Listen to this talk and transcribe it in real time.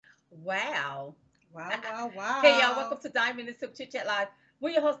Wow. Wow, wow, Hey, y'all, welcome wow. to Diamond and Silk Chit Chat Live. We're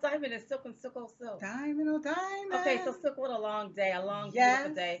your host, Diamond and Silk and Silk oh Silk. Diamond, oh, Okay, so diamond. Silk, what a long day, a long, beautiful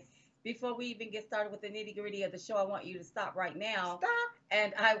Yes. day. Before we even get started with the nitty gritty of the show, I want you to stop right now Stop.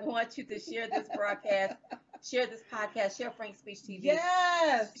 and I want you to share this broadcast, share this podcast, share Frank Speech TV,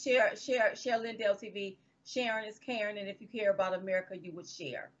 Yes. share Lindell TV. Sharing is caring, and if you care about America, you would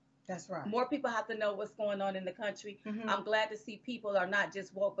share. That's right. More people have to know what's going on in the country. Mm-hmm. I'm glad to see people are not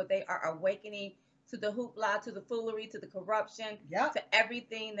just woke, but they are awakening to the hoopla, to the foolery, to the corruption, Yep. to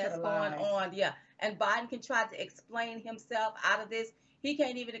everything To that's the going lies. on. Yeah. And Biden can try to explain himself out of this. He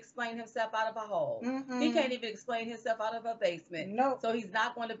can't even explain himself out of a hole. He Mm-mm. can't even explain himself out of a basement. Nope. So he's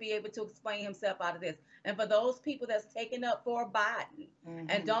not going to be able to explain himself out of this. And for those people that's taken up for Biden and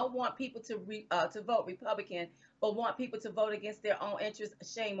Mm-hmm. don't want people to vote Republican, but want people to vote against their own interests,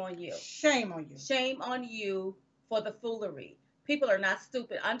 shame on you. Shame on you. Shame on you for the foolery. People are not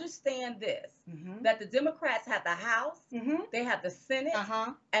stupid. Understand this, Mm-hmm. that the Democrats have the House, Mm-hmm. they have the Senate,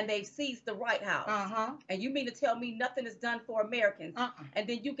 Uh-huh. and they've seized the White House. Uh-huh. And you mean to tell me nothing is done for Americans? Uh-uh. And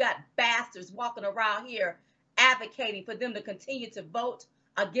then you got bastards walking around here advocating for them to continue to vote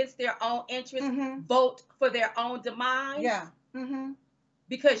against their own interests, Mm-hmm. vote for their own demise? Yeah. Mm-hmm.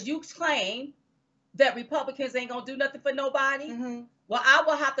 Because you claim that Republicans ain't gonna do nothing for nobody. Mm-hmm. Well, I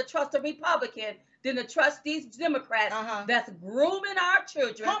will have to trust a Republican than to trust these Democrats Uh-huh. that's grooming our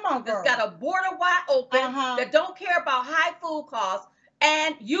children, Come on, that's girl. got a border wide open, Uh-huh. that don't care about high food costs,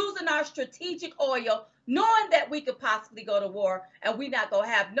 and using our strategic oil, knowing that we could possibly go to war and we not gonna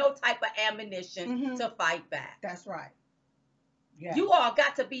have no type of ammunition Mm-hmm. to fight back. That's right. Yeah. You all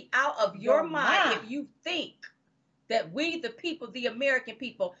got to be out of your Your mind mind. if you think that we, the people, the American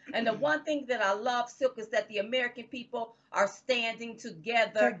people, and the one thing that I love, Silk, is that the American people are standing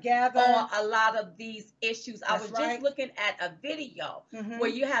together Together. on a lot of these issues. I That's was right. just looking at a video Mm-hmm. where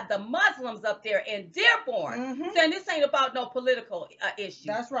you have the Muslims up there in Dearborn Mm-hmm. saying this ain't about no political issue.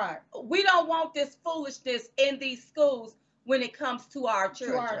 That's right. We don't want this foolishness in these schools when it comes to our To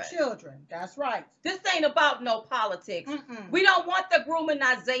children. our children. That's right. This ain't about no politics. Mm-mm. We don't want the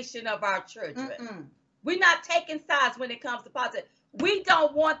groominization of our children. Mm-mm. We're not taking sides when it comes to politics. We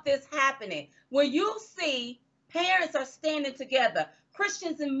don't want this happening. When you see parents are standing together,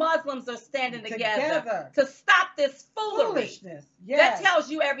 Christians and Muslims are standing together to stop this foolery. Foolishness. Yes. That tells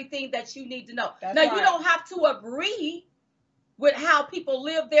you everything that you need to know. That's Now, right. you don't have to agree with how people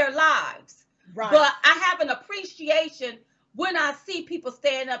live their lives, Right. but I have an appreciation when I see people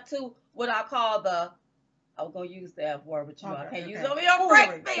stand up to what I call the, I was going to use that word, but you know I can't use it over here on Foolery.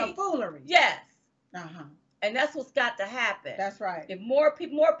 Frank The Speech. foolery. Yes. Uh-huh. And that's what's got to happen. That's right. If more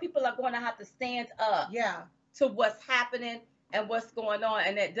people are going to have to stand up Yeah. to what's happening and what's going on,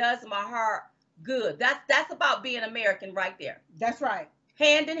 and it does my heart good. That's about being American right there, That's right.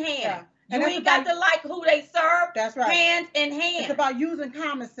 hand in hand. Yeah. You And that's ain't got about- to like who they serve. That's right. Hand in hand. It's about using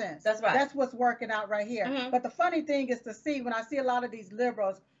common sense. That's right. That's what's working out right here. Mhm. But the funny thing is to see when I see a lot of these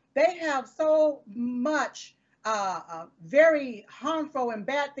liberals, they have so much very harmful and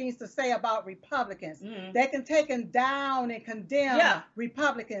bad things to say about Republicans. Mhm. They can take them down and condemn Yeah.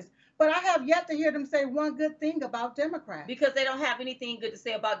 Republicans. But I have yet to hear them say one good thing about Democrats. Because they don't have anything good to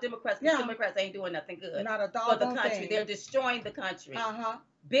say about Democrats, because Yeah. Democrats ain't doing nothing good Not a for the doggone country. thing. They're destroying the country. Uh-huh.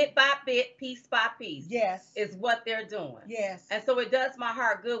 Bit by bit, piece by piece, Yes. is what they're doing. Yes. And so it does my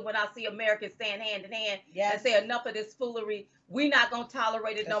heart good when I see Americans stand hand in hand Yes. and say enough of this foolery. We're not going to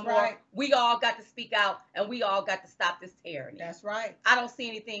tolerate it no That's more. right. We all got to speak out, and we all got to stop this tyranny. That's right. I don't see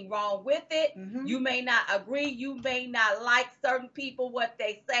anything wrong with it. Mhm. You may not agree. You may not like certain people, what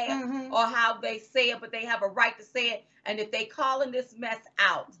they say Mhm. or how they say it, but they have a right to say it. And if they calling this mess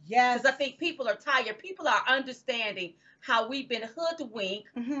out, Yes. because I think people are tired. People are understanding how we've been hoodwinked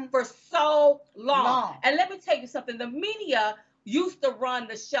Mhm. for so long. Long. And let me tell you something. The media used to run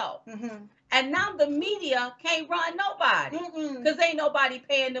the show. Mhm. And now the media can't run nobody. Mm-mm. Because ain't nobody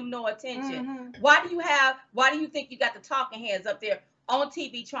paying them no attention. Mhm. Why do you think you got the talking heads up there on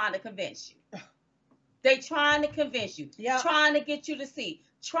TV trying to convince you? They trying to convince you. Yep. Trying to get you to see.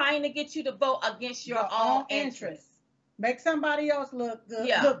 Trying to get you to vote against your own interests. Make somebody else look good,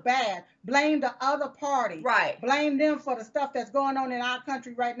 Yeah. look bad. Blame the other party. Right. Blame them for the stuff that's going on in our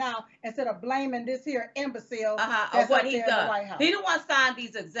country right now instead of blaming this here imbecile Of that's what up he there in the done. White House. He the one signed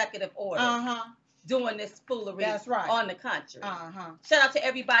these executive orders Uh-huh. doing this foolery That's right. on the country. Uh-huh. Shout out to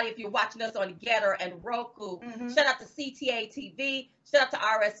everybody if you're watching us on Getter and Roku. Mhm. Shout out to CTA TV. Shout out to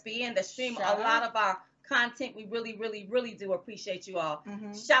RSBN that stream Shout a lot of our content. We really, really, really do appreciate you all.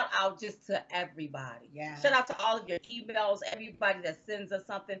 Mhm. Shout out just to everybody. Yeah. Shout out to all of your emails, everybody that sends us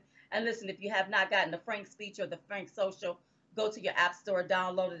something. And listen, if you have not gotten the Frank Speech or the Frank Social, go to your app store,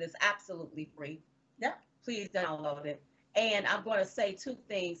 download it. It's absolutely free. Yep. Please download it. And I'm going to say two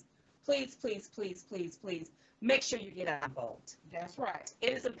things. Please, please, please, please, please make sure you get out and vote. That's right.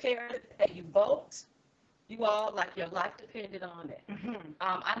 It is imperative that you vote. You all, like your life depended on it.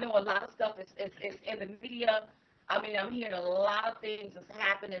 I know a lot of stuff is in the media. I mean, I'm hearing a lot of things that's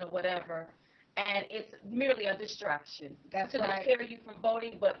happening or whatever, and it's merely a distraction That's to right. deter you from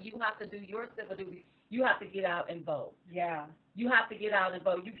voting, but you have to do your civil duty. You have to get out and vote. Yeah. You have to get out and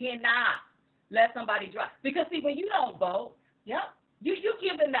vote. You cannot let somebody drive. Because, see, when you don't vote, Yep. you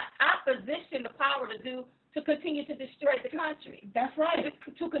giving the opposition the power to continue to destroy the country, That's right.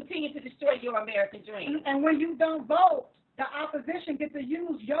 to continue to destroy your American dream. And when you don't vote, the opposition gets to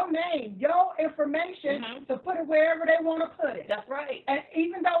use your name, your information to put it wherever they want to put it. That's right. And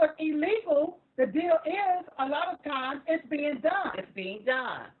even though it's illegal, the deal is a lot of times it's being done. It's being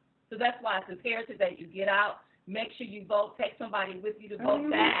done. So that's why it's imperative that you get out, make sure you vote, take somebody with you to vote.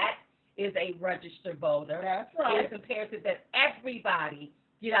 That is a registered voter. That's right. It's imperative that everybody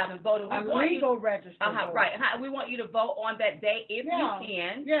get out and vote. A legal registered voter. Right. We want you to vote on that day if you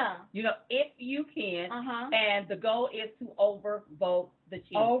can. Yeah. You know, if you can. Uh-huh. And the goal is to overvote the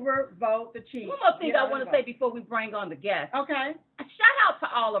chief. Overvote the chief. One more thing I want to say before we bring on the guests. Okay. A shout out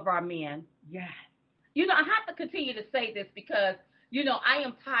to all of our men. Yes. You know, I have to continue to say this because, you know, I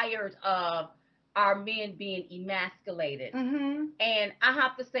am tired of our men being emasculated. And I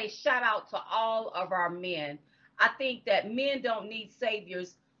have to say shout out to all of our men. I think that men don't need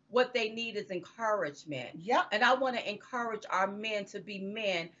saviors. What they need is encouragement. Yep. And I want to encourage our men to be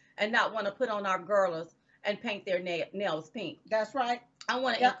men and not want to put on our girdles and paint their nails pink. That's right. I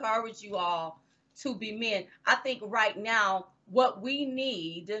want to encourage you all to be men. I think right now what we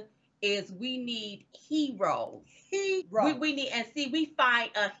need is we need heroes. We need, and see, we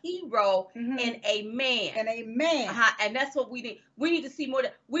find a hero in a man. In a man. And that's what we need. We need to see more.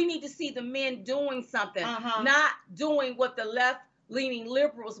 We need to see the men doing something, not doing what the left-leaning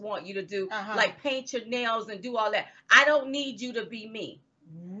liberals want you to do, like paint your nails and do all that. I don't need you to be me.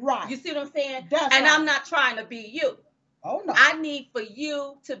 Right. You see what I'm saying? That's and right. I'm not trying to be you. Oh, no. I need for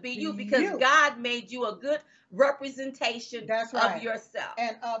you to be you because God made you a good representation of yourself.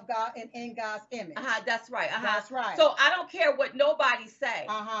 And of God and in God's image. That's right. That's right. So I don't care what nobody say.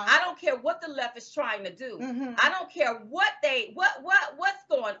 I don't care what the left is trying to do. I don't care what what's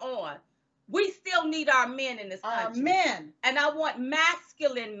going on. We still need our men in this country. Our men. And I want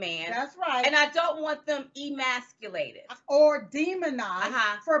masculine men. That's right. And I don't want them emasculated. Or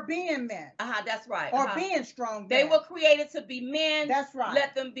demonized for being men. That's right. Or being strong men. They were created to be men. That's right.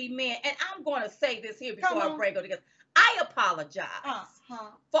 Let them be men. And I'm going to say this here before I break it together. I apologize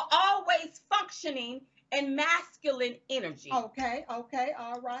for always functioning in masculine energy. Okay,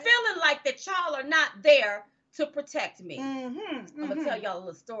 all right. Feeling like that y'all are not there to protect me. I'm going to tell y'all a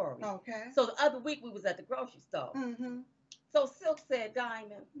little story. Okay. So the other week we was at the grocery store. So Silk said,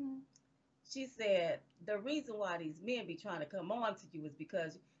 Diamond, she said, the reason why these men be trying to come on to you is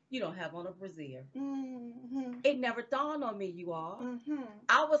because you don't have on a brassiere. It never dawned on me, you all.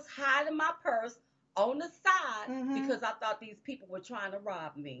 I was hiding my purse on the side because I thought these people were trying to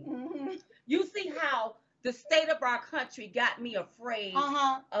rob me. You see how the state of our country got me afraid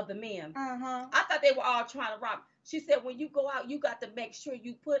of the men. I thought they were all trying to rob me. She said, when you go out, you got to make sure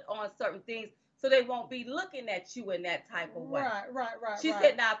you put on certain things so they won't be looking at you in that type of way. Right. She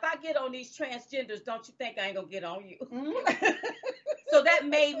said, now, if I get on these transgenders, don't you think I ain't going to get on you? So that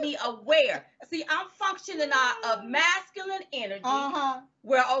made me aware. See, I'm functioning out of masculine energy.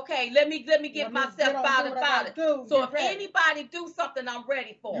 Where, okay, let me get myself out about it. So if anybody do something, I'm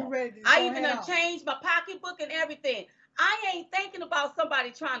ready for it. I even done changed my pocketbook and everything. I ain't thinking about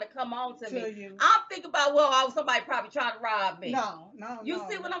somebody trying to come on to me. I'm thinking about, somebody probably trying to rob me. No. You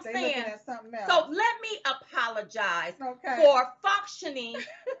see what I'm saying? Looking at something else. So let me apologize for functioning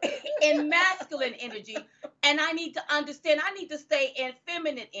in masculine energy. And I need to understand, I need to stay in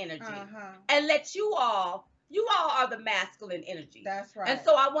feminine energy and let you all are the masculine energy. That's right. And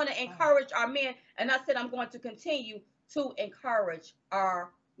so I want to encourage our men. And I said I'm going to continue to encourage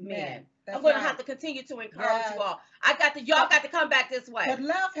our men. I'm going to have to continue to encourage you all. Y'all got to come back this way. The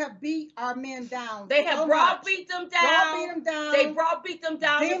left have beat our men down. They have beat them down. They beat them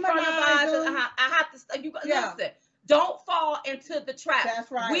down in front of us. I have to. Listen. Don't fall into the trap.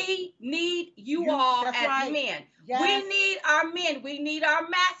 That's right. We need you all as men. Yes. We need our men. We need our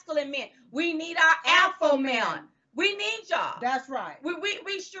masculine men. We need our alpha men. We need y'all. That's right.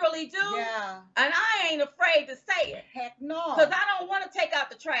 We surely do. Yeah. And I ain't afraid to say it. Heck no. Because I don't want to take out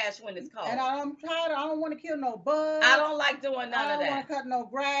the trash when it's cold. And I'm tired. I don't want to kill no bugs. I don't like doing none of that. I don't want to cut no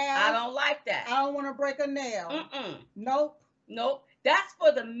grass. I don't like that. I don't want to break a nail. Nope. Nope. That's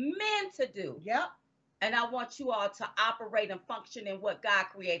for the men to do. Yep. And I want you all to operate and function in what God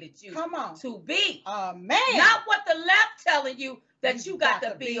created you to be. Man. Not what the left telling you that you got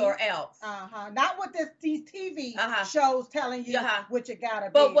to be or else. Not what these TV shows telling you what you got to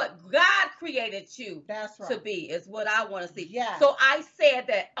be. But what God created you to be is what I want to see. Yeah. So I said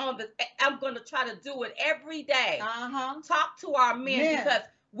that I'm going to try to do it every day. Talk to our men because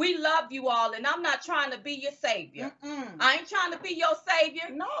we love you all, and I'm not trying to be your savior. I ain't trying to be your savior.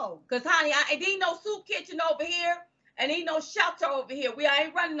 No. Because, honey, ain't no soup kitchen over here, and ain't no shelter over here. I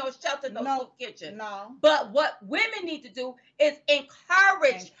ain't running no shelter, no soup kitchen. No. But what women need to do is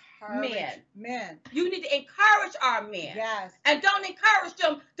encourage men. You need to encourage our men. Yes. And don't encourage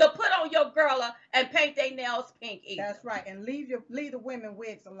them to put on your girla and paint their nails pink either. That's right. And leave the women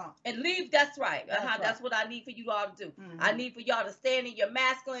wigs alone. And that's right. That's what I need for you all to do. I need for y'all to stand in your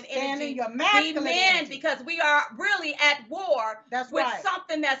masculine energy. Be men, because we are really at war with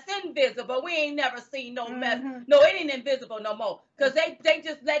something that's invisible. We ain't never seen no mess. No, it ain't invisible no more. Because they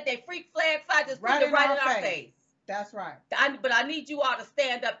just let their freak flag fly, just put it right in our face. That's right. But I need you all to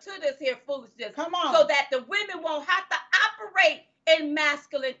stand up to this here foolishness. Come on. So that the women won't have to operate in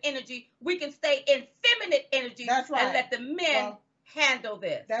masculine energy. We can stay in feminine energy. That's right. And let the men handle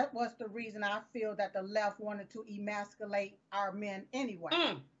this. That was the reason I feel that the left wanted to emasculate our men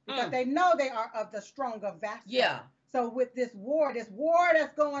anyway. Because they know they are of the stronger vessel. Yeah. So with this war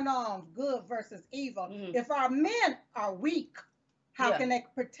that's going on, good versus evil, if our men are weak, how can they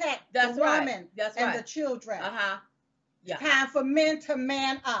protect the women and the children? Yeah. Time for men to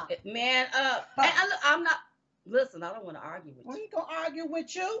man up. Man up. And I'm not. Listen, I don't want to argue with you. We ain't gonna argue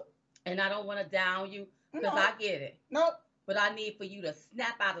with you. And I don't want to down you because I get it. Nope. But I need for you to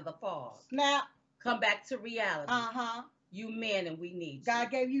snap out of the fog. Snap. Come back to reality. You men, and we need you.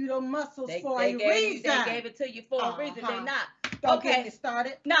 God gave you those muscles for a reason. They gave it to you for a reason. They not. Don't get me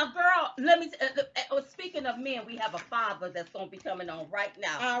started. Now, girl, let me. Speaking of men, we have a father that's going to be coming on right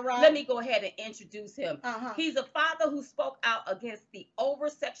now. All right. Let me go ahead and introduce him. He's a father who spoke out against the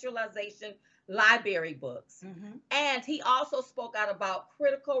over-sexualization library books, and he also spoke out about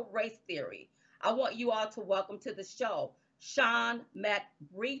critical race theory. I want you all to welcome to the show, Sean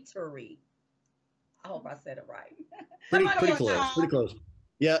McBreetery. I hope I said it right. Pretty close.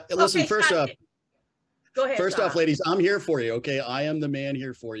 Yeah. Listen, first off, go ahead. First off, ladies, I'm here for you. Okay. I am the man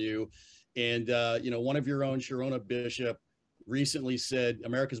here for you. And, one of your own, Sharona Bishop, recently said,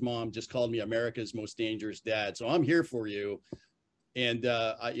 America's mom just called me America's most dangerous dad. So I'm here for you. And,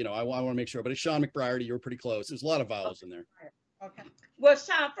 I want to make sure, but it's Sean McBriarty. You were pretty close. There's a lot of vowels in there. Okay. Well,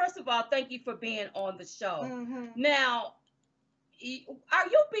 Sean, first of all, thank you for being on the show. Now, are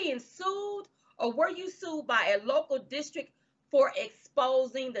you being sued? Or were you sued by a local district for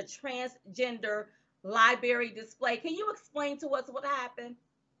exposing the transgender library display? Can you explain to us what happened?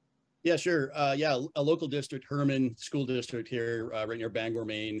 Yeah, sure. A local district, Herman School District here, right near Bangor,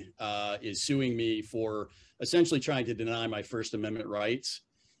 Maine, is suing me for essentially trying to deny my First Amendment rights.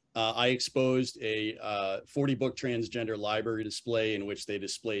 I exposed a 40-book transgender library display in which they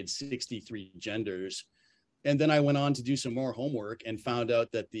displayed 63 genders. And then I went on to do some more homework and found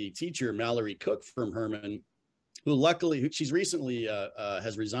out that the teacher, Mallory Cook from Herman, she's recently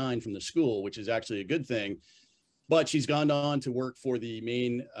has resigned from the school, which is actually a good thing, but she's gone on to work for the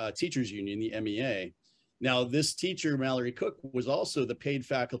Maine Teachers Union, the MEA. Now, this teacher, Mallory Cook, was also the paid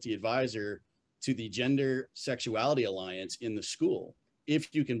faculty advisor to the Gender Sexuality Alliance in the school,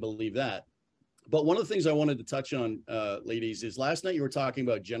 if you can believe that. But one of the things I wanted to touch on, ladies, is last night you were talking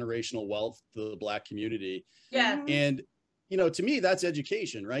about generational wealth to the Black community. Yeah. And, to me, that's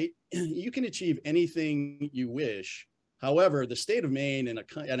education, right? You can achieve anything you wish. However, the state of Maine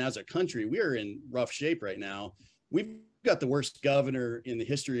and as a country, we are in rough shape right now. We've got the worst governor in the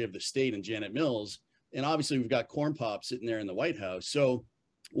history of the state in Janet Mills. And obviously, we've got Corn Pop sitting there in the White House. So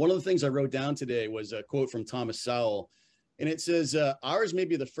one of the things I wrote down today was a quote from Thomas Sowell. And it says, ours may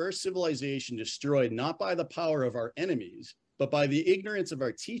be the first civilization destroyed not by the power of our enemies, but by the ignorance of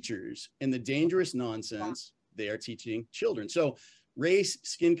our teachers and the dangerous nonsense they are teaching children. So race,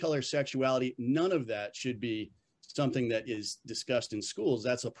 skin color, sexuality, none of that should be something that is discussed in schools.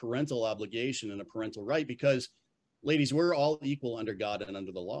 That's a parental obligation and a parental right, because, ladies, we're all equal under God and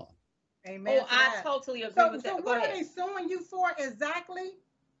under the law. Amen. Oh, I totally agree with that. So what are they suing you for exactly?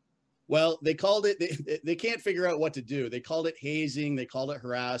 Well, they called it, they can't figure out what to do. They called it hazing, they called it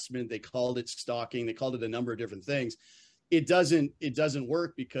harassment, they called it stalking, they called it a number of different things. It doesn't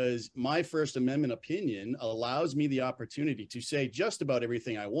work because my First Amendment opinion allows me the opportunity to say just about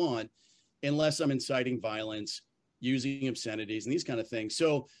everything I want, unless I'm inciting violence, using obscenities and these kind of things.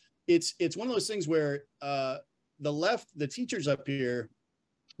 So it's one of those things where the left, the teachers up here,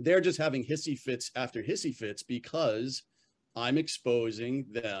 they're just having hissy fits after hissy fits because I'm exposing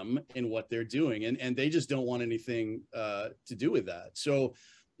them in what they're doing, and they just don't want anything to do with that. So,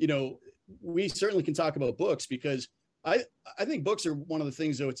 you know, we certainly can talk about books because I think books are one of the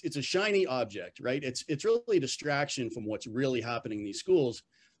things, though, it's a shiny object, right? It's really a distraction from what's really happening in these schools.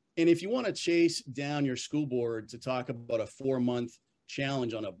 And if you want to chase down your school board to talk about a 4-month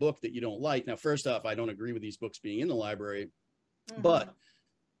challenge on a book that you don't like, now, first off, I don't agree with these books being in the library, but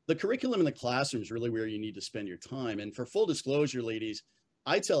the curriculum in the classroom is really where you need to spend your time. And for full disclosure, ladies,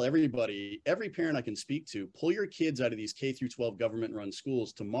 I tell everybody, every parent I can speak to, pull your kids out of these K through 12 government run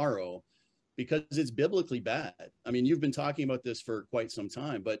schools tomorrow, because it's biblically bad. I mean, you've been talking about this for quite some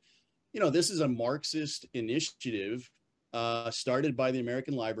time, but you know, this is a Marxist initiative started by the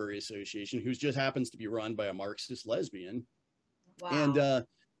American Library Association, who just happens to be run by a Marxist lesbian. Wow. And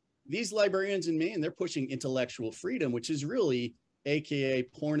these librarians in Maine, they're pushing intellectual freedom, which is really AKA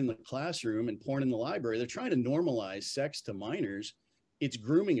porn in the classroom and porn in the library. They're trying to normalize sex to minors. It's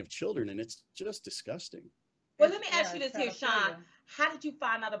grooming of children, and it's just disgusting. Well, let me ask you this here, Sean. How did you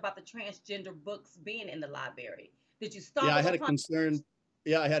find out about the transgender books being in the library? Did you start? Yeah, I had a concern.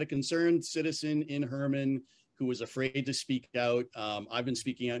 Yeah, I had a concerned citizen in Hermon who was afraid to speak out. I've been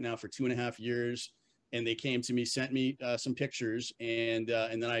speaking out now for 2.5 years, and they came to me, sent me some pictures, and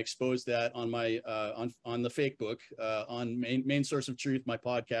then I exposed that on my on the fake book on Main Source of Truth, my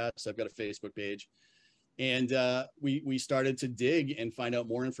podcast. I've got a Facebook page, and we started to dig and find out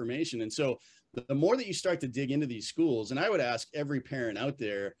more information. And so the more that you start to dig into these schools, and I would ask every parent out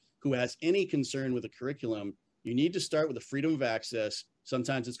there who has any concern with the curriculum, you need to start with the freedom of access.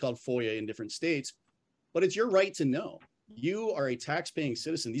 Sometimes it's called FOIA in different states, but it's your right to know. You are a tax-paying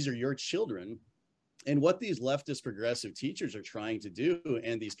citizen. These are your children. And what these leftist progressive teachers are trying to do,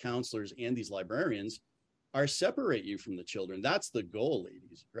 and these counselors and these librarians, are separate you from the children. That's the goal,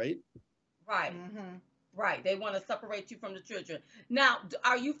 ladies, right? Right. Right. They want to separate you from the children. Now,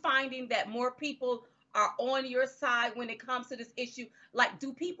 are you finding that more people are on your side when it comes to this issue? Like,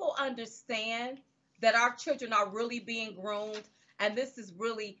 do people understand that our children are really being groomed and this is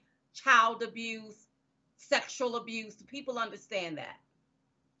really child abuse, sexual abuse? Do people understand that?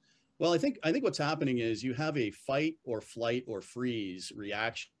 Well, I think what's happening is you have a fight or flight or freeze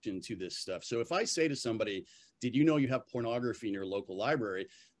reaction to this stuff. So if I say to somebody, did you know you have pornography in your local library?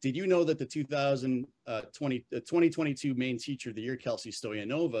 Did you know that the 2022 Maine Teacher of the Year, Kelsey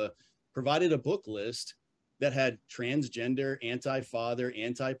Stoyanova, provided a book list that had transgender, anti-father,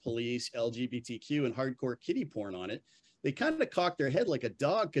 anti-police, LGBTQ, and hardcore kiddie porn on it? They kind of cock their head like a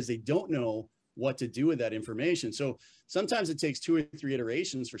dog because they don't know what to do with that information. So sometimes it takes 2 or 3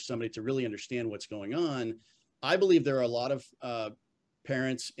 iterations for somebody to really understand what's going on. I believe there are a lot of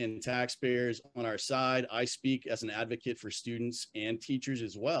parents and taxpayers on our side. I speak as an advocate for students and teachers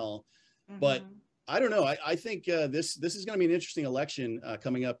as well. But I don't know. I think this is going to be an interesting election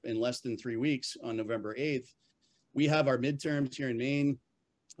coming up in less than 3 weeks on November 8th. We have our midterms here in Maine.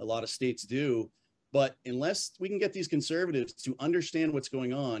 A lot of states do. But unless we can get these conservatives to understand what's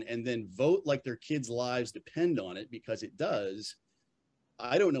going on and then vote like their kids' lives depend on it, because it does,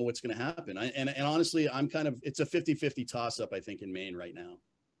 I don't know what's going to happen. And honestly, it's a 50-50 toss-up, I think, in Maine right now.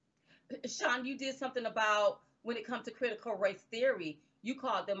 Sean, you did something about when it comes to critical race theory. You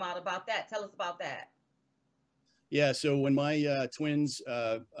called them out about that. Tell us about that. Yeah, so when my twins,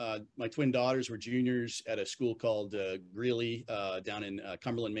 my twin daughters were juniors at a school called Greeley down in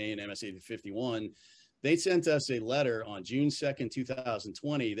Cumberland, Maine, MSA 51, they sent us a letter on June 2nd,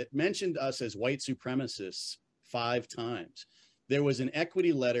 2020 that mentioned us as white supremacists 5 times. There was an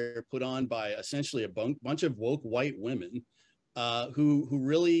equity letter put on by essentially a bunch of woke white women who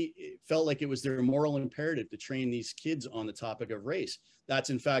really felt like it was their moral imperative to train these kids on the topic of race. That's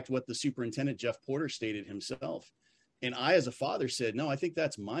in fact what the superintendent, Jeff Porter, stated himself. And I, as a father, said, no, I think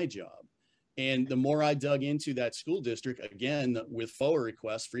that's my job. And the more I dug into that school district, again, with FOIA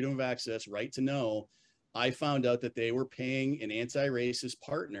requests, freedom of access, right to know, I found out that they were paying an anti-racist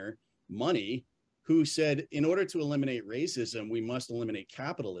partner money who said, in order to eliminate racism, we must eliminate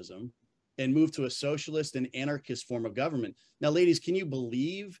capitalism and move to a socialist and anarchist form of government. Now, ladies, can you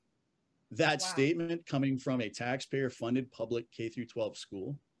believe that statement coming from a taxpayer-funded public K through 12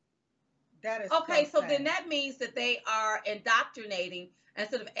 school? That is Okay, so then sad. that means that they are indoctrinating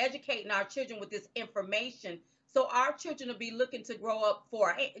instead of educating our children with this information. So our children will be looking to grow up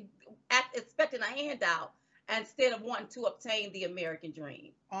expecting a handout instead of wanting to obtain the American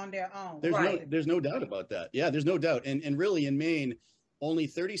dream. On their own, Right. There's no doubt about that. Yeah, there's no doubt. And really in Maine, only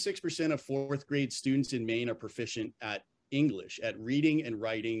 36% of fourth grade students in Maine are proficient at English, at reading and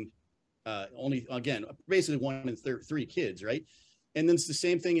writing. Only, again, basically 1 in 3 kids, right? And then it's the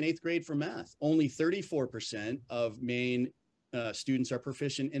same thing in 8th grade for math. Only 34% of Maine students are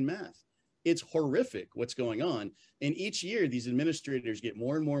proficient in math. It's horrific what's going on. And each year, these administrators get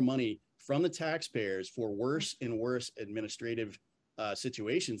more and more money from the taxpayers for worse and worse administrative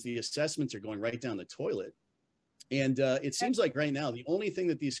situations. The assessments are going right down the toilet. And it seems like right now, the only thing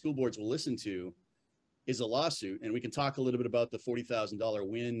that these school boards will listen to is a lawsuit. And we can talk a little bit about the $40,000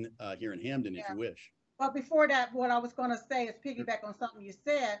 win here in Hampden, if you wish. But before that, what I was going to say is piggyback on something you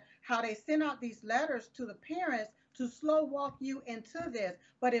said, how they send out these letters to the parents to slow walk you into this.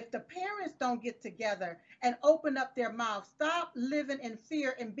 But if the parents don't get together and open up their mouths, stop living in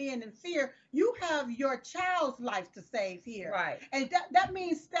fear and being in fear, you have your child's life to save here. Right. And that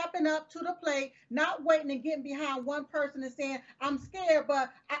means stepping up to the plate, not waiting and getting behind one person and saying, I'm scared, but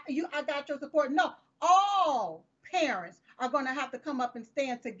I got your support. No, all parents are going to have to come up and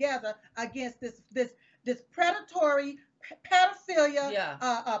stand together against this predatory pedophilia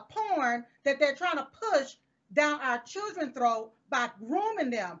porn that they're trying to push down our children's throat by grooming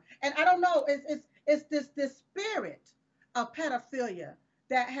them. And I don't know, it's this spirit of pedophilia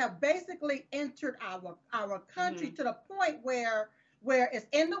that have basically entered our country to the point where it's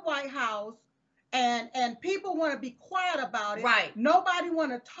in the White House and people want to be quiet about it. Right. Nobody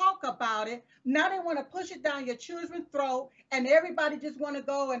want to talk about it. Now they want to push it down your children's throat and everybody just want to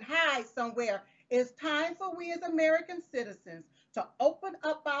go and hide somewhere. It's time for we as American citizens to open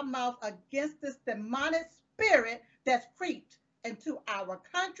up our mouth against this demonic spirit that's creeped into our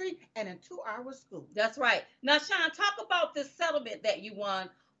country and into our schools. That's right. Now, Sean, talk about this settlement that you won.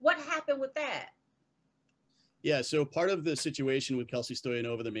 What happened with that? Yeah, so part of the situation with Kelsey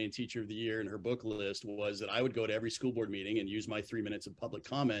Stoyanova, the Maine Teacher of the Year, and her book list was that I would go to every school board meeting and use my 3 minutes of public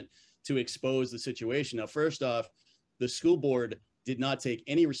comment to expose the situation. Now, first off, the school board did not take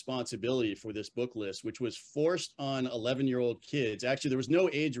any responsibility for this book list, which was forced on 11-year-old kids. Actually, there was no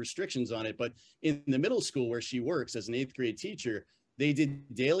age restrictions on it, but in the middle school where she works as an 8th grade teacher, they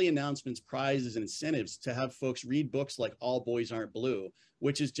did daily announcements, prizes, and incentives to have folks read books like All Boys Aren't Blue,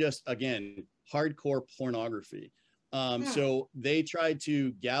 which is just, again, hardcore pornography. So they tried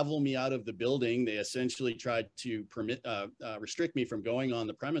to gavel me out of the building. They essentially tried to restrict me from going on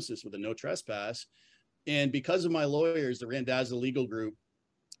the premises with a no trespass. And because of my lawyers, the Randazza Legal Group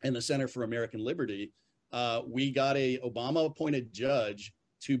and the Center for American Liberty, we got a Obama-appointed judge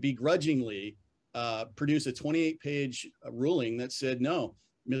to begrudgingly produce a 28-page ruling that said, no,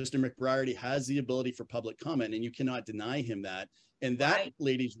 Mr. McBriarty has the ability for public comment, and you cannot deny him that. And that,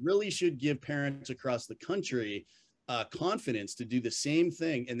 ladies, really should give parents across the country confidence to do the same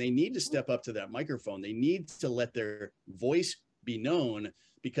thing. And they need to step up to that microphone. They need to let their voice be known,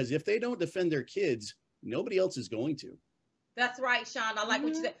 because if they don't defend their kids, nobody else is going to. That's right, Sean. I like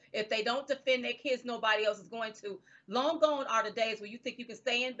what you said. If they don't defend their kids, nobody else is going to. Long gone are the days where you think you can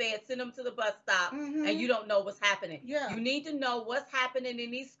stay in bed, send them to the bus stop, and you don't know what's happening. Yeah. You need to know what's happening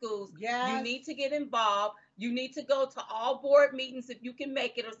in these schools. Yes. You need to get involved. You need to go to all board meetings if you can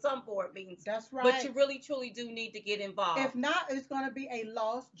make it, or some board meetings. That's right. But you really, truly do need to get involved. If not, it's going to be a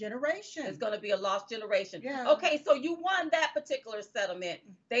lost generation. It's going to be a lost generation. Yeah. Okay, so you won that particular settlement.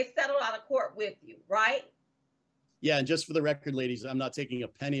 They settled out of court with you, right? Yeah, and just for the record, ladies, I'm not taking a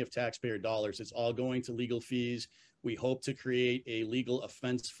penny of taxpayer dollars. It's all going to legal fees. We hope to create a legal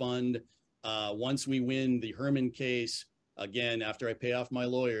offense fund. Once we win the Herman case, again, after I pay off my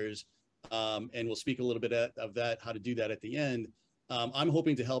lawyers, and we'll speak a little bit of that, how to do that at the end. I'm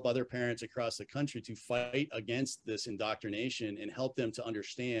hoping to help other parents across the country to fight against this indoctrination and help them to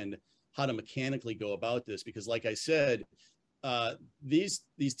understand how to mechanically go about this. Because like I said, these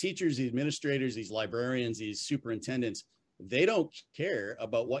teachers, these administrators, these librarians, these superintendents, they don't care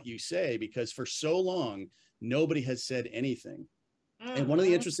about what you say, because for so long, nobody has said anything. And one of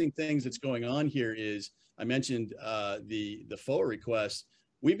the interesting things that's going on here is, I mentioned the FOA request.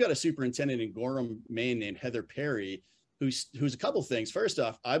 We've got a superintendent in Gorham, Maine named Heather Perry, who's a couple things. First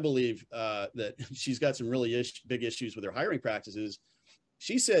off, I believe that she's got some really big issues with her hiring practices.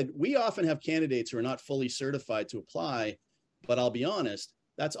 She said, we often have candidates who are not fully certified to apply, but I'll be honest,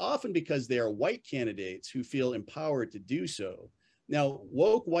 that's often because they are white candidates who feel empowered to do so. Now,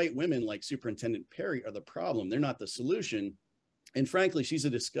 woke white women like Superintendent Perry are the problem. They're not the solution. And frankly, she's a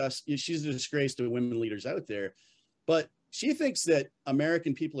disgrace to women leaders out there. But she thinks that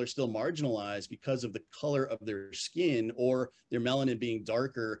American people are still marginalized because of the color of their skin or their melanin being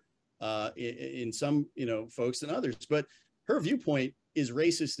darker in some, folks than others. But her viewpoint is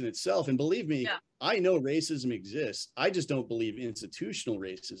racist in itself. And believe me, yeah. I know racism exists. I just don't believe institutional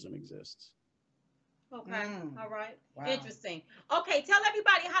racism exists. Okay. All right. Wow. Interesting. Okay. Tell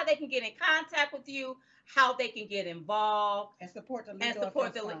everybody how they can get in contact with you, how they can get involved and support the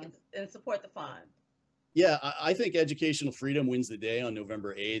fund. Yeah, I think educational freedom wins the day on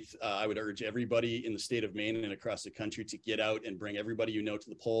November 8th. I would urge everybody in the state of Maine and across the country to get out and bring everybody to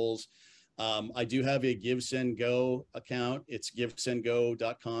the polls. I do have a GiveSendGo account. It's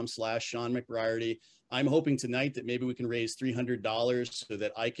givesendgo.com/Sean McBriarty. I'm hoping tonight that maybe we can raise $300 so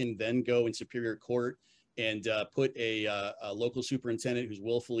that I can then go in Superior Court and put a local superintendent who's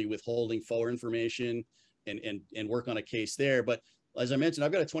willfully withholding forward information and work on a case there. But as I mentioned,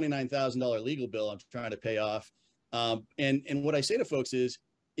 I've got a $29,000 legal bill I'm trying to pay off. And what I say to folks is,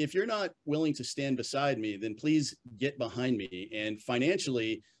 if you're not willing to stand beside me, then please get behind me. And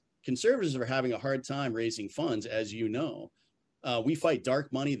financially, conservatives are having a hard time raising funds, as you know. We fight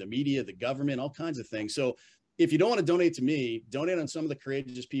dark money, the media, the government, all kinds of things. So if you don't want to donate to me, donate on some of the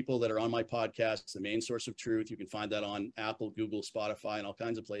courageous people that are on my podcast, The Main Source of Truth. You can find that on Apple, Google, Spotify, and all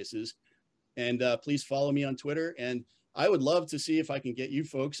kinds of places. And please follow me on Twitter. And I would love to see if I can get you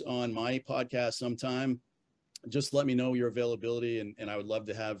folks on my podcast sometime. Just let me know your availability, and I would love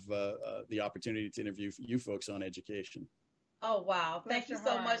to have the opportunity to interview you folks on education. Oh, wow. Thank you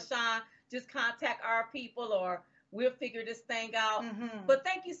so much, Sean. Just contact our people or we'll figure this thing out. But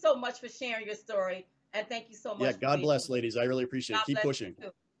thank you so much for sharing your story. And thank you so much. Yeah, God bless, ladies. I really appreciate it. Keep pushing.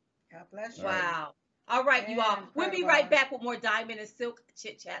 God bless you. Wow. All right, you all. We'll be right back with more Diamond and Silk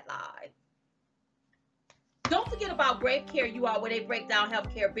Chit Chat Live. Don't forget about Grave Care, you all, where they break down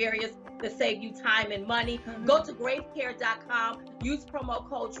healthcare barriers to save you time and money. Go to gravecare.com. Use promo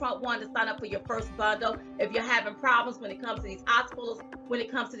code Trump1 to sign up for your first bundle. If you're having problems when it comes to these hospitals, when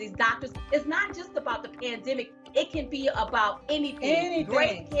it comes to these doctors, it's not just about the pandemic. It can be about anything.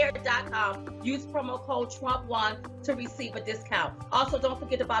 Gravecare.com. Use promo code Trump1 to receive a discount. Also, don't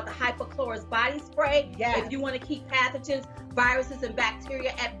forget about the Hypochlorous body spray. Yes. If you want to keep pathogens, viruses, and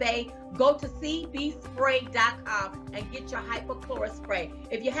bacteria at bay, go to cbspray.com and get your hypochlorous spray.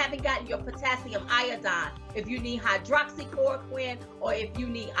 If you haven't gotten your potassium iodine, if you need hydroxychloroquine, or if you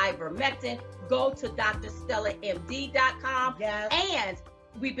need ivermectin, go to drstellamd.com. Yes. And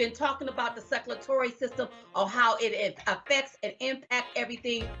we've been talking about the circulatory system, or how it affects and impacts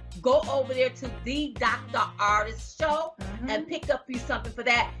everything. Go over there to the Dr. Artist Show and pick up you something for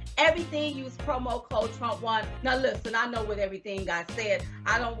that. Everything, use promo code Trump1. Now listen, I know with everything I said,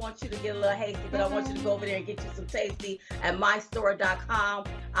 I don't want you to get a little hasty, but I want you to go over there and get you some tasty at mystore.com.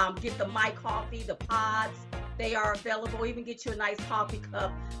 Get the My Coffee, the pods. They are available. Even get you a nice coffee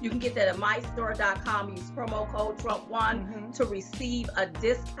cup. You can get that at mystore.com. Use promo code Trump1 to receive a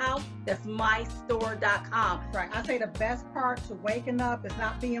discount. That's mystore.com. Right. I say the best part to waking up is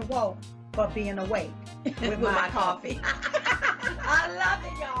not being woke, but being awake with my coffee. I love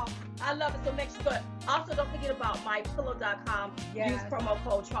it, y'all. I love it. So make sure. Also, don't forget about mypillow.com. Yes. Use promo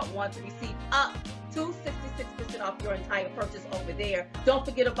code Trump1 to receive up to 66% off your entire purchase over there. Don't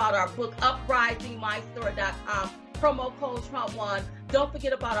forget about our book, Uprising, mystore.com. Promo code Trump1. Don't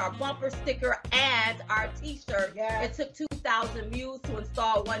forget about our bumper sticker and our t-shirt. Yes. It took 2,000 mules to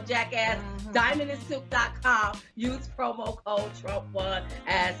install one jackass. Diamondandsilk.com. Use promo code Trump1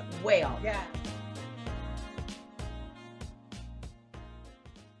 as well. Yeah.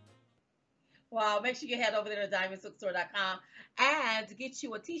 Wow, make sure you head over there to diamondsilkstore.com and get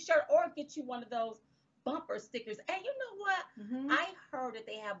you a t-shirt or get you one of those bumper stickers. And you know what? I heard that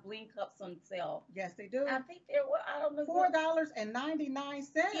they have bling cups on sale. Yes, they do. I think they're, I don't know.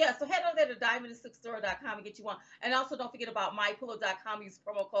 $4.99. Yeah, so head over there to diamondsilkstore.com and get you one. And also don't forget about mypillow.com. Use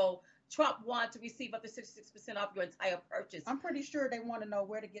promo code Trump1 to receive up to 66% off your entire purchase. I'm pretty sure they want to know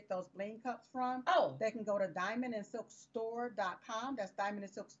where to get those bling cups from. Oh. They can go to diamondandsilkstore.com. That's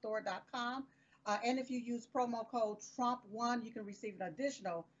diamondandsilkstore.com. And if you use promo code Trump1, you can receive an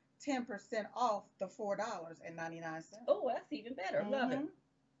additional 10% off the $4.99. Oh, that's even better. Love it.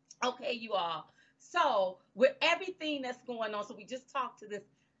 Okay, you all. So with everything that's going on, so we just talked to this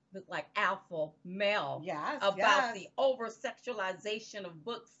like alpha male about the over-sexualization of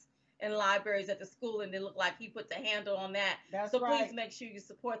books in libraries at the school, and it looked like he put the handle on that. That's so right. Please make sure you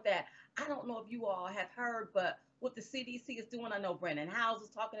support that. I don't know if you all have heard, but what the CDC is doing, I know Brandon Howes was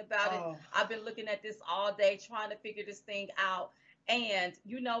talking about it. I've been looking at this all day, trying to figure this thing out. And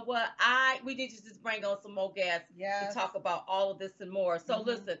you know what? We need to just bring on some more guests to Yes. talk about all of this and more. So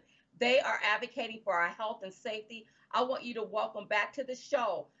listen, they are advocating for our health and safety. I want you to welcome back to the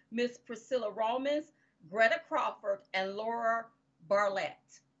show Miss Priscilla Romans, Greta Crawford, and Laura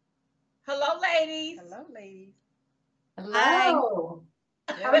Barlett. Hello, ladies. Hello, ladies. Hello.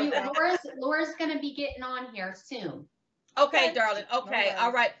 There How are we you? go. Laura's going to be getting on here soon, Okay, darling. Okay,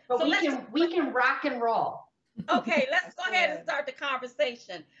 all right. but So we can rock and roll. Okay, let's That's go ahead and good. start the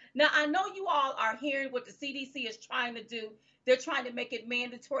conversation. Now, I know you all are hearing what the CDC is trying to do. They're trying to make it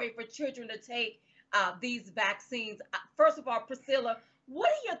mandatory for children to take these vaccines. First of all, Priscilla, what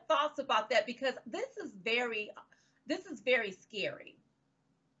are your thoughts about that? Because this is very scary.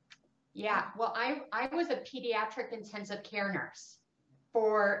 Yeah, well, I was a pediatric intensive care nurse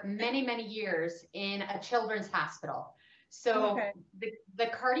for many, many years in a children's hospital. So Okay. the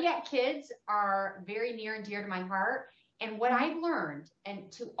cardiac kids are very near and dear to my heart. And what I've learned,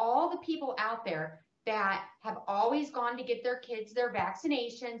 and to all the people out there that have always gone to get their kids their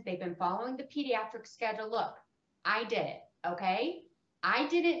vaccinations, they've been following the pediatric schedule. Look, I did it, okay? I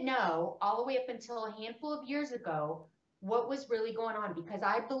didn't know all the way up until a handful of years ago what was really going on, because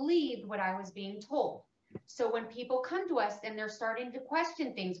I believed what I was being told. So when people come to us and they're starting to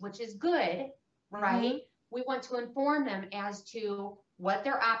question things, which is good, right? We want to inform them as to what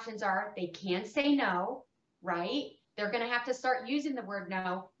their options are. They can say no, right? They're going to have to start using the word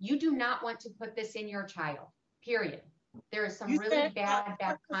no. You do not want to put this in your child, period. There is some You really said, bad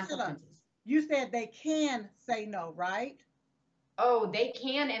Priscilla, consequences. you said they can say no, right? Oh, they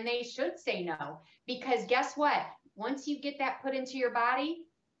can and they should say no, because guess what? Once you get that put into your body,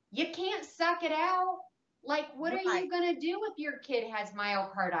 you can't suck it out. Like, what are Right. you going to do if your kid has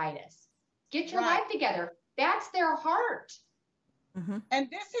myocarditis? Get your Right. life together. That's their heart. And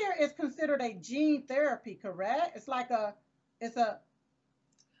this here is considered a gene therapy, correct? It's like it's a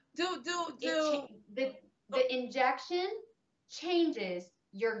The injection changes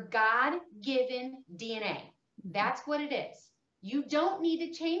your God-given DNA. That's what it is. You don't need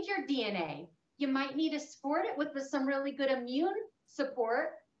to change your DNA. You might need to support it with some really good immune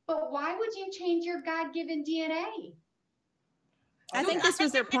support, but why would you change your God-given DNA? I think this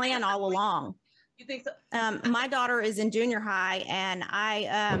was their plan all along. You think so? My daughter is in junior high, and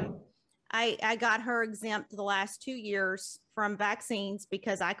I got her exempt the last 2 years from vaccines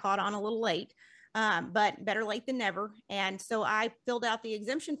because I caught on a little late, but better late than never. And so I filled out the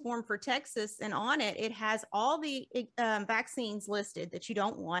exemption form for Texas, and on it has all the vaccines listed that you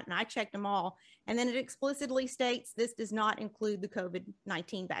don't want, and I checked them all. And then it explicitly states this does not include the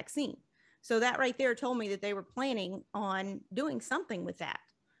COVID-19 vaccine. So that right there told me that they were planning on doing something with that.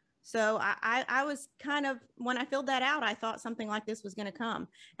 So I was kind of, when I filled that out, I thought something like this was going to come.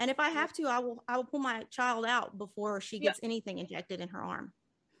 And if I have to, I will pull my child out before she gets anything injected in her arm.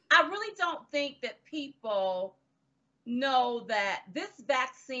 I really don't think that people know that this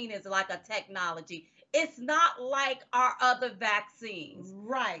vaccine is like a technology. It's not like our other vaccines.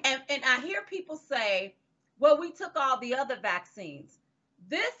 right. And I hear people say, well, we took all the other vaccines.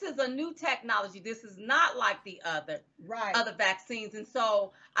 This is a new technology. This is not like the other vaccines. And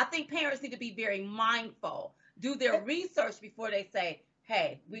so I think parents need to be very mindful, do their research before they say,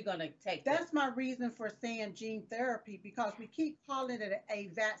 hey, we're going to take this. That's my reason for saying gene therapy, because we keep calling it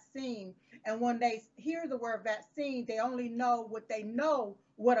a vaccine. And when they hear the word vaccine, they only know what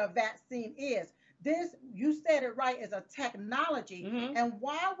a vaccine is. This, you said it right, is a technology. And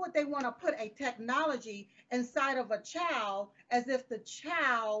why would they want to put a technology inside of a child as if the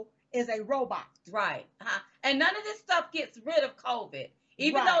child is a robot? Right. And none of this stuff gets rid of COVID.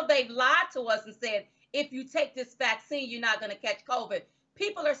 Even though they lied to us and said, if you take this vaccine, you're not going to catch COVID.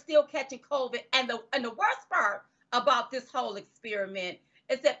 People are still catching COVID. And the worst part about this whole experiment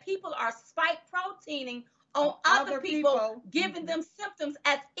is that people are spike proteining on other people, giving them symptoms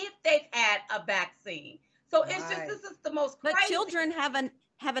as if they've had a vaccine. So it's just, this is the most crazy. But children have a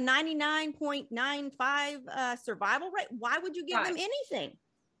 99.95 survival rate. Why would you give them anything?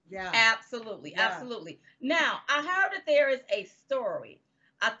 Yeah. Absolutely. Absolutely. Now, I heard that there is a story.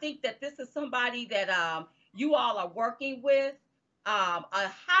 I think that this is somebody that you all are working with. A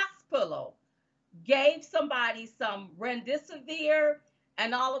hospital gave somebody some remdesivir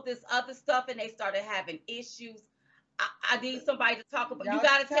and all of this other stuff, and they started having issues. I need somebody to talk about. You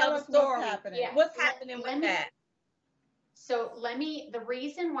got to tell the story. What's happening with that? So the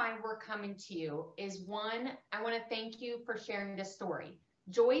reason why we're coming to you is, one, I want to thank you for sharing this story.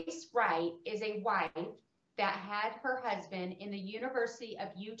 Joyce Wright is a wife that had her husband in the University of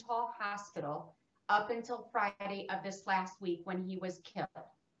Utah hospital up until Friday of this last week when he was killed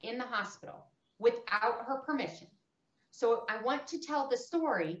in the hospital without her permission. So I want to tell the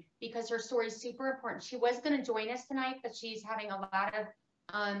story because her story is super important. She was going to join us tonight, but she's having a lot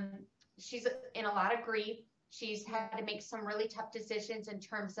of, she's in a lot of grief. She's had to make some really tough decisions in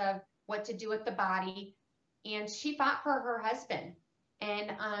terms of what to do with the body. And she fought for her husband.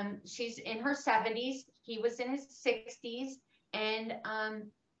 And she's in her 70s. He was in his 60s. And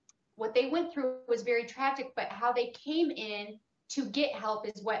what they went through was very tragic, but how they came in to get help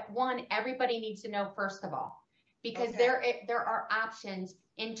is what, one, everybody needs to know first of all. Because there are options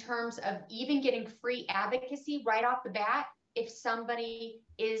in terms of even getting free advocacy right off the bat if somebody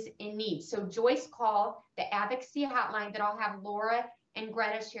is in need. So Joyce called the advocacy hotline that I'll have Laura and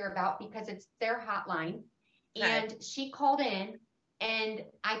Greta share about because it's their hotline. And she called in, and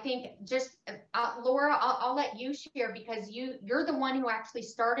I think just Laura, I'll let you share because you're the one who actually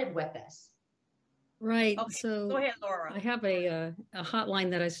started with this. Right. Okay. So Go ahead, Laura. I have a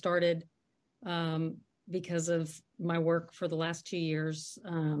hotline that I started because of my work for the last 2 years,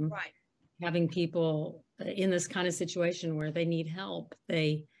 Right. having people in this kind of situation where they need help.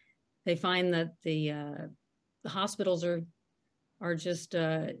 They find that the hospitals are just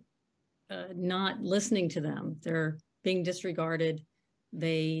not listening to them. They're being disregarded.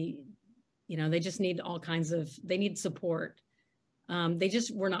 They just need all kinds of, they need support. They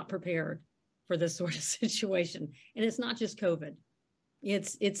just were not prepared for this sort of situation. And it's not just COVID.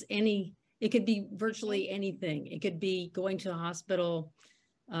 It could be virtually anything. It could be going to a hospital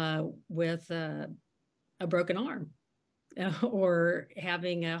with a broken arm or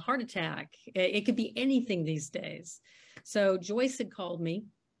having a heart attack. It could be anything these days. So Joyce had called me,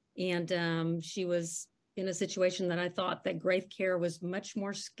 and she was in a situation that I thought that Graith Care was much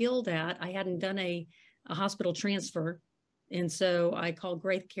more skilled at. I hadn't done a hospital transfer. And so I called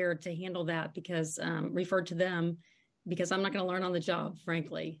Graith Care to handle that because referred to them because I'm not going to learn on the job,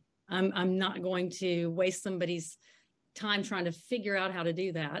 frankly. I'm not going to waste somebody's time trying to figure out how to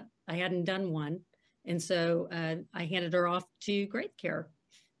do that. I hadn't done one. And so I handed her off to Graith Care.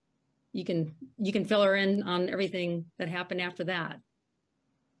 You can fill her in on everything that happened after that.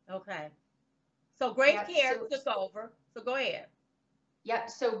 Okay. So Graith Care took over. So go ahead. Yep.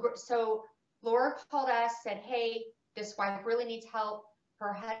 So Laura called us, said, hey, this wife really needs help.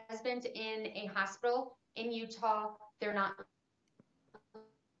 Her husband's in a hospital in Utah. They're not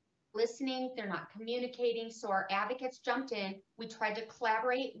listening, they're not communicating. So our advocates jumped in. We tried to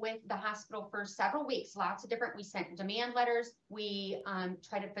collaborate with the hospital for several weeks, we sent demand letters. We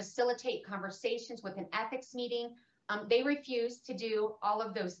tried to facilitate conversations with an ethics meeting. They refused to do all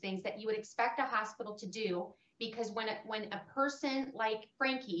of those things that you would expect a hospital to do, because when a person like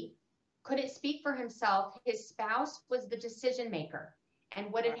Frankie couldn't speak for himself, his spouse was the decision maker.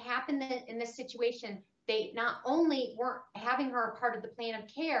 And what had happened in this situation, they not only weren't having her a part of the plan of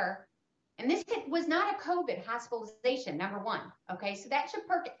care, and this was not a COVID hospitalization, number one. Okay, so that should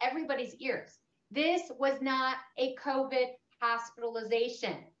perk everybody's ears. This was not a COVID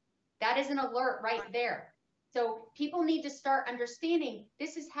hospitalization. That is an alert right there. So people need to start understanding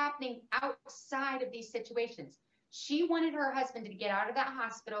this is happening outside of these situations. She wanted her husband to get out of that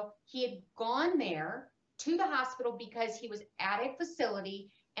hospital. He had gone there to the hospital because he was at a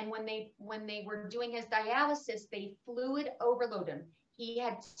facility. And when they were doing his dialysis, they fluid overloaded him. He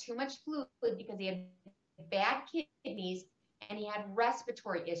had too much fluid because he had bad kidneys and he had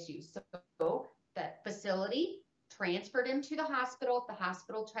respiratory issues. So the facility transferred him to the hospital. The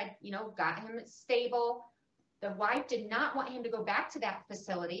hospital tried, got him stable. The wife did not want him to go back to that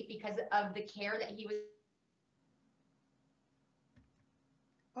facility because of the care that he was.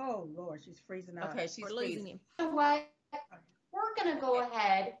 Oh Lord, she's freezing up. Okay, she's losing you. You know what? We're going to go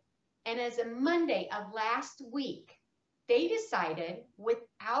ahead, and as a Monday of last week, they decided,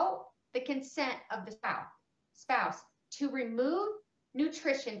 without the consent of the spouse, to remove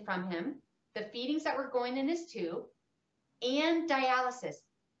nutrition from him, the feedings that were going in his tube, and dialysis.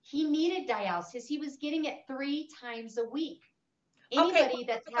 He needed dialysis. He was getting it 3 times a week. Anybody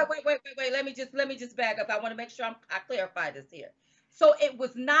that's wait. Let me just back up. I want to make sure I clarify this here. So it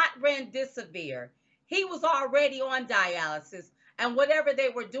was not Remdesivir. He was already on dialysis, and whatever they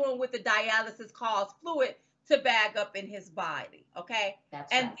were doing with the dialysis caused fluid to bag up in his body. Okay.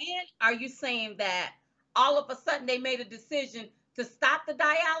 That's and right. Then are you saying that all of a sudden they made a decision to stop the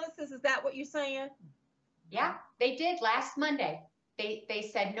dialysis? Is that what you're saying? Yeah, they did last Monday. They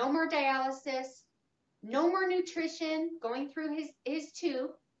said no more dialysis, no more nutrition going through his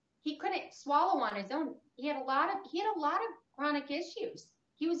tube. He couldn't swallow on his own. He had a lot of chronic issues.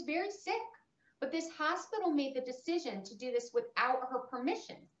 He was very sick. But this hospital made the decision to do this without her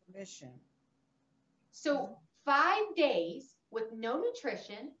permission. So 5 days with no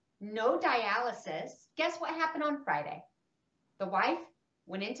nutrition, no dialysis. Guess what happened on Friday? The wife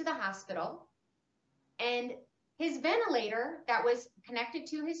went into the hospital, and his ventilator that was connected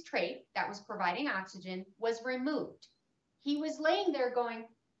to his trach that was providing oxygen was removed. He was laying there going,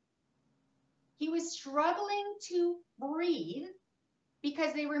 he was struggling to breathe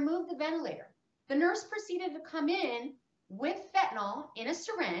because they removed the ventilator. The nurse proceeded to come in with fentanyl in a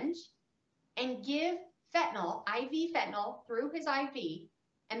syringe and give fentanyl, IV fentanyl through his IV.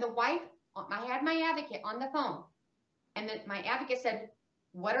 And the wife, I had my advocate on the phone, and my advocate said,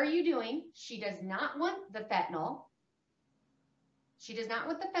 what are you doing? She does not want the fentanyl. She does not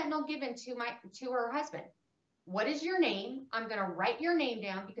want the fentanyl given to her husband. What is your name? I'm going to write your name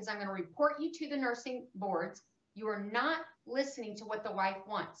down because I'm going to report you to the nursing boards. You are not listening to what the wife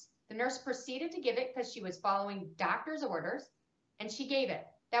wants. The nurse proceeded to give it because she was following doctor's orders, and she gave it.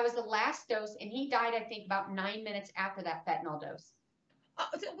 That was the last dose, and he died, I think, about 9 minutes after that fentanyl dose.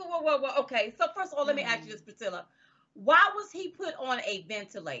 Okay, so first of all, let me ask you this, Priscilla. Why was he put on a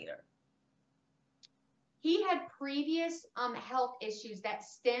ventilator? He had previous health issues that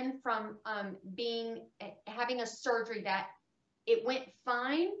stemmed from having a surgery that it went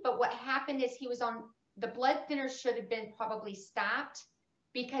fine, but what happened is he was on, the blood thinner should have been probably stopped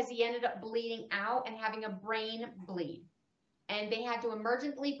because he ended up bleeding out and having a brain bleed. And they had to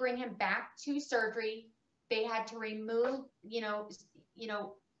emergently bring him back to surgery. They had to remove,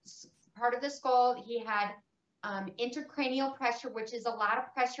 part of the skull. He had intracranial pressure, which is a lot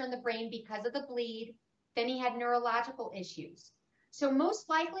of pressure in the brain because of the bleed. Then he had neurological issues. So most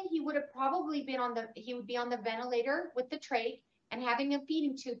likely he would have probably been he would be on the ventilator with the trach and having a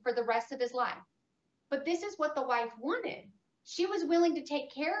feeding tube for the rest of his life. But this is what the wife wanted. She was willing to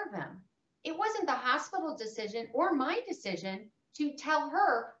take care of him. It wasn't the hospital decision or my decision to tell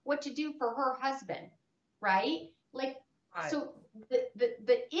her what to do for her husband, right? Right. So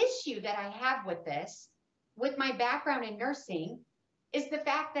the issue that I have with this, with my background in nursing, is the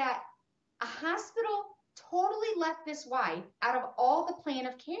fact that a hospital totally left this wife out of all the plan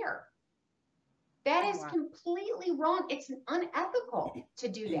of care. That is completely wrong. It's unethical to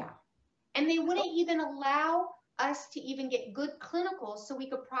do that. And they wouldn't even allow us to even get good clinicals so we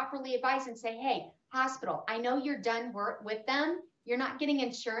could properly advise and say, hey, hospital, I know you're done work with them. You're not getting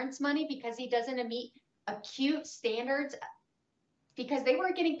insurance money because he doesn't meet acute standards, because they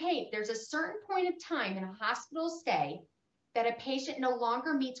weren't getting paid. There's a certain point of time in a hospital stay that a patient no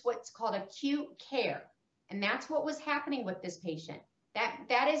longer meets what's called acute care. And that's what was happening with this patient.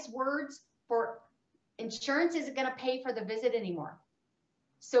 That is words for insurance isn't going to pay for the visit anymore.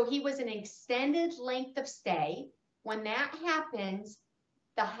 So he was an extended length of stay. When that happens,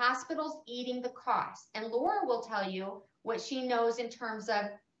 the hospital's eating the cost. And Laura will tell you what she knows in terms of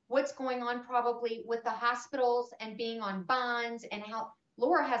what's going on probably with the hospitals and being on bonds, and how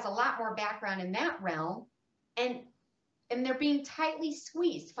Laura has a lot more background in that realm. And they're being tightly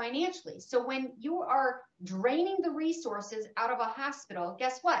squeezed financially. So when you are draining the resources out of a hospital,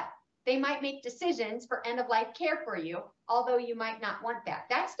 guess what? They might make decisions for end-of-life care for you, although you might not want that.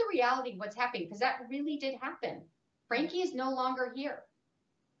 That's the reality of what's happening, because that really did happen. Frankie is no longer here.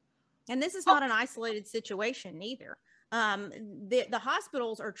 And this is not an isolated situation either. The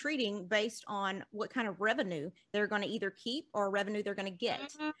hospitals are treating based on what kind of revenue they're going to either keep or revenue they're going to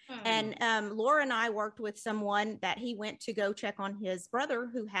get. And Laura and I worked with someone that he went to go check on his brother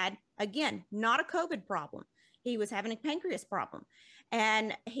who had, again, not a COVID problem. He was having a pancreas problem.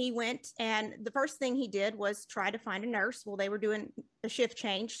 And he went, and the first thing he did was try to find a nurse. Well, they were doing a shift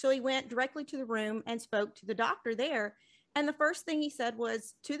change. So he went directly to the room and spoke to the doctor there. And the first thing he said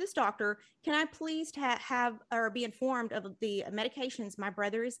was to this doctor, can I please have or be informed of the medications my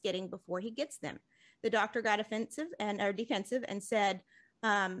brother is getting before he gets them? The doctor got defensive and said,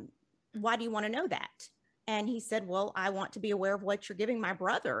 why do you want to know that? And he said, well, I want to be aware of what you're giving my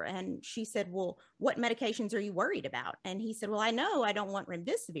brother. And she said, well, what medications are you worried about? And he said, well, I know I don't want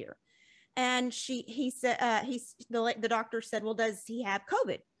remdesivir. And the doctor said, well, does he have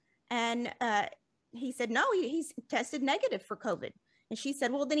COVID? And he said, no, he's tested negative for COVID. And she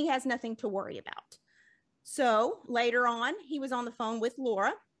said, well, then he has nothing to worry about. So later on, he was on the phone with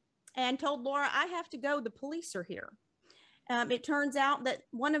Laura and told Laura, I have to go. The police are here. It turns out that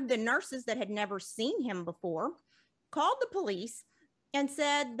one of the nurses that had never seen him before called the police and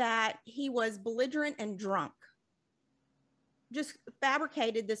said that he was belligerent and drunk. Just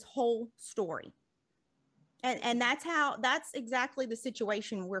fabricated this whole story. And that's exactly the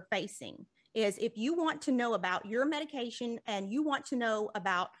situation we're facing. Is if you want to know about your medication and you want to know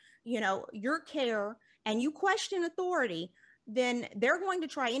about, your care, and you question authority, then they're going to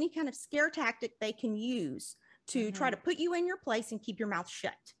try any kind of scare tactic they can use to try to put you in your place and keep your mouth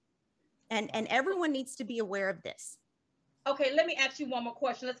shut. And everyone needs to be aware of this. Okay, let me ask you one more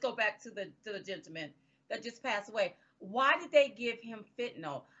question. Let's go back to the gentleman that just passed away. Why did they give him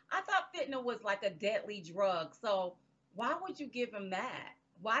fentanyl? I thought fentanyl was like a deadly drug. So why would you give him that?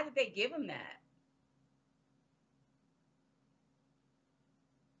 Why did they give him that?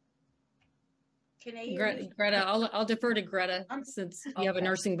 Can they hear me? Greta, I'll defer to Greta since you have a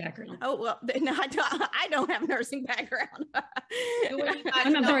nursing background. Oh, well, no, I don't have a nursing background.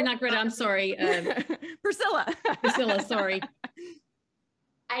 I'm sorry, not Greta. I'm sorry. Priscilla. Priscilla, sorry.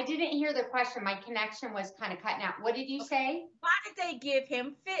 I didn't hear the question. My connection was kind of cutting out. What did you say? Why did they give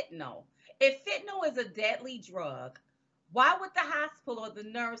him fentanyl? If fentanyl is a deadly drug, why would the hospital or the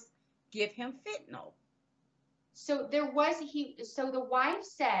nurse give him fentanyl? So so the wife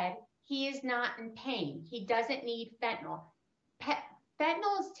said he is not in pain. He doesn't need fentanyl.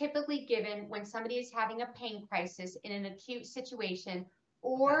 Fentanyl is typically given when somebody is having a pain crisis in an acute situation,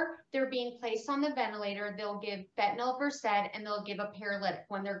 or they're being placed on the ventilator. They'll give fentanyl Versed, and they'll give a paralytic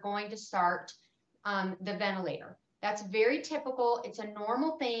when they're going to start the ventilator. That's very typical. It's a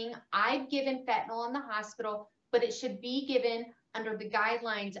normal thing. I've given fentanyl in the hospital, but it should be given under the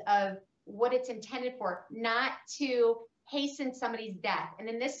guidelines of what it's intended for, not to hasten somebody's death. And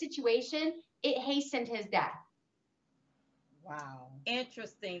in this situation, it hastened his death. Wow.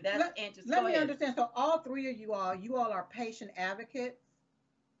 Interesting. That's interesting. Let me understand. So all three of you all are patient advocates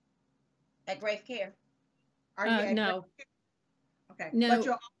at Grace Care? Are you at no. Grace Care? Okay. No. But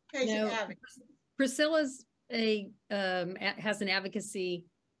you're all patient advocates. Priscilla's has an advocacy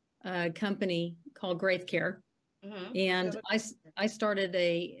company called Grace Care. Mm-hmm. And I started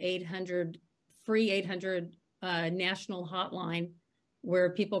a free 800 national hotline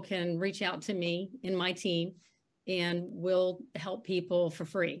where people can reach out to me and my team, and we'll help people for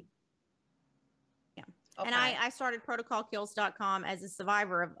free. Yeah. Okay. And I started protocolkills.com as a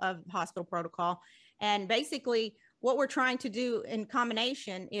survivor of hospital protocol. And basically what we're trying to do in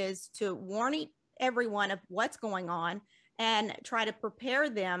combination is to warn everyone of what's going on and try to prepare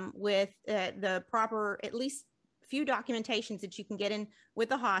them with the proper, at least few documentations that you can get in with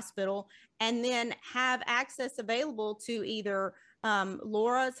the hospital, and then have access available to either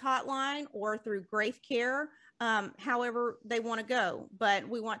Laura's hotline or through Grace Care, however they want to go. But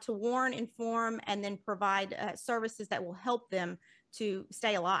we want to warn, inform, and then provide services that will help them to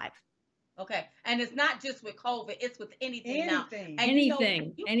stay alive. Okay. And it's not just with COVID, it's with anything now. And any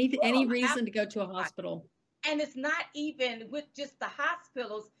reason to go to a hospital. And it's not even with just the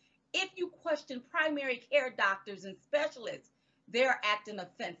hospitals. If you question primary care doctors and specialists, they're acting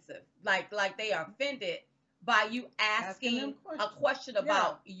offensive, like they are offended by you asking a question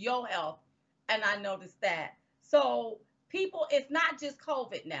about your health. And I noticed that. So people, it's not just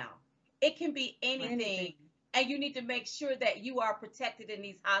COVID now. It can be anything. And you need to make sure that you are protected in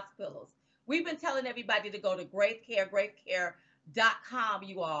these hospitals. We've been telling everybody to go to gracecare.com,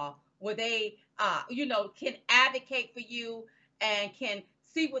 you all, where they, can advocate for you and can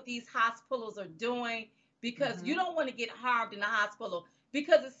see what these hospitals are doing, because you don't want to get harmed in the hospital,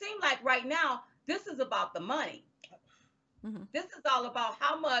 because it seems like right now, this is about the money. This is all about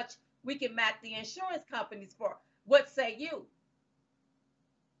how much we can match the insurance companies for. What say you?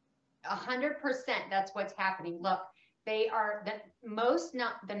 100%. That's what's happening. Look, they are the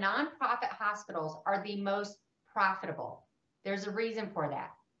nonprofit hospitals are the most profitable. There's a reason for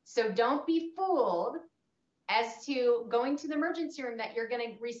that. So don't be fooled as to going to the emergency room that you're going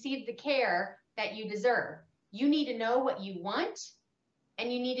to receive the care that you deserve. You need to know what you want,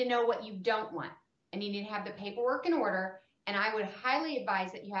 and you need to know what you don't want. And you need to have the paperwork in order. And I would highly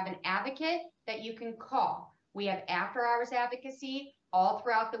advise that you have an advocate that you can call. We have after-hours advocacy all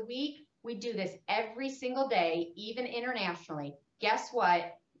throughout the week. We do this every single day, even internationally. Guess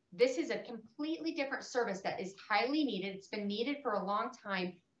what? This is a completely different service that is highly needed. It's been needed for a long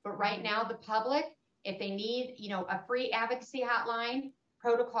time. But right now, the public, if they need, a free advocacy hotline,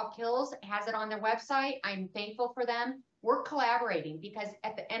 Protocol Kills has it on their website. I'm thankful for them. We're collaborating because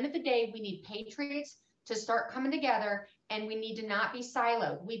at the end of the day, we need patriots to start coming together, and we need to not be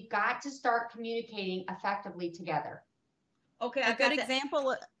siloed. We've got to start communicating effectively together. Okay. A good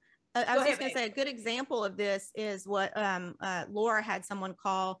example. I was just going to say a good example of this is what Laura had someone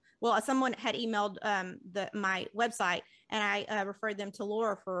call. Well, someone had emailed my website, and I referred them to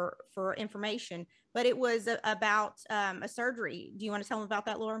Laura for information. But it was about a surgery. Do you want to tell them about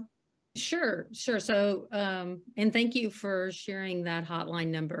that, Laura? Sure. So, and thank you for sharing that hotline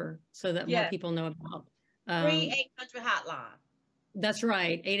number so that more people know about. 800 hotline. That's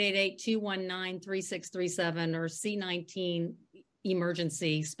right. 888-219-3637 or C19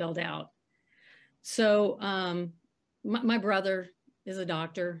 emergency spelled out. So my brother is a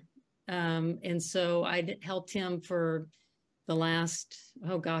doctor, And so I helped him for the last,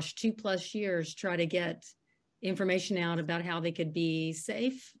 2+ years, try to get information out about how they could be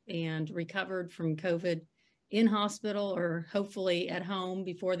safe and recovered from COVID in hospital, or hopefully at home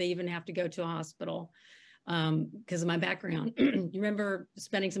before they even have to go to a hospital. Because of my background. You remember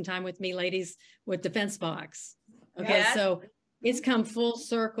spending some time with me, ladies, with DefenseBox. Okay, yes. So it's come full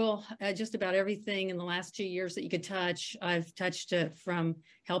circle. Just about everything in the last 2 years that you could touch, I've touched it, from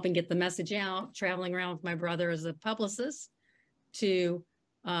helping get the message out, traveling around with my brother as a publicist, to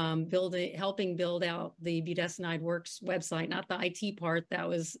helping build out the Budesonide Works website, not the IT part, that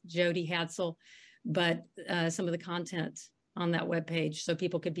was Jody Hadsel, but some of the content on that webpage so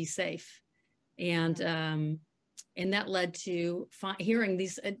people could be safe. And that led to hearing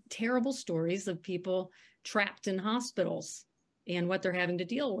these terrible stories of people trapped in hospitals and what they're having to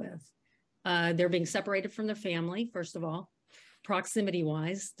deal with. They're being separated from their family, first of all, proximity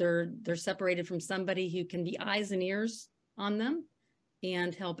wise. They're separated from somebody who can be eyes and ears on them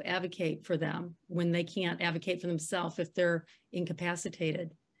and help advocate for them when they can't advocate for themselves if they're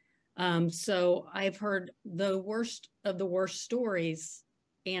incapacitated. So I've heard the worst of the worst stories.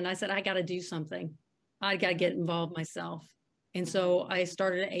 And I said, I got to do something. I got to get involved myself. And so I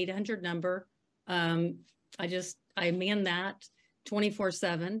started an 800 number. I man that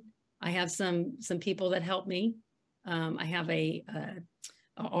 24/7. I have some people that help me. I have a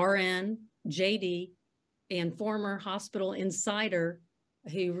RN, JD, and former hospital insider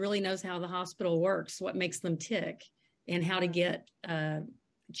who really knows how the hospital works, what makes them tick, and how to get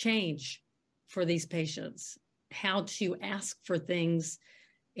change for these patients, how to ask for things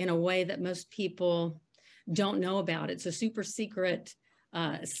in a way that most people don't know about. It's a super secret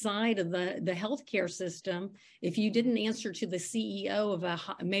side of the healthcare system. If you didn't answer to the CEO of a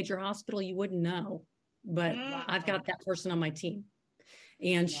major hospital, you wouldn't know. But I've got that person on my team,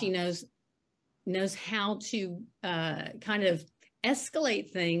 and she knows how to kind of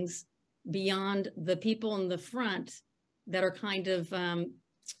escalate things beyond the people in the front that are kind of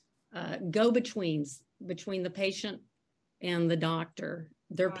go-betweens between the patient and the doctor.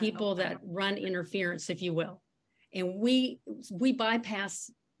 They're people that run interference, if you will. And we bypass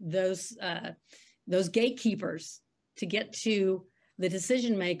those gatekeepers to get to the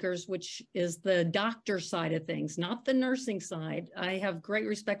decision makers, which is the doctor side of things, not the nursing side. I have great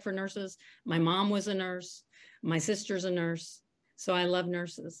respect for nurses. My mom was a nurse. My sister's a nurse. So I love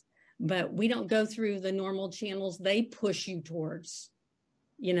nurses. But we don't go through the normal channels they push you towards.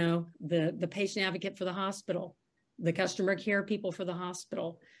 You know, the patient advocate for the hospital, the customer care people for the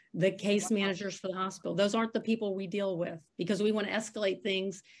hospital, the case managers for the hospital. Those aren't the people we deal with, because we want to escalate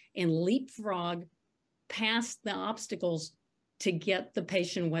things and leapfrog past the obstacles to get the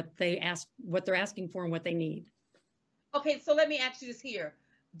patient what they're asking for and what they need. Okay, so let me ask you this here.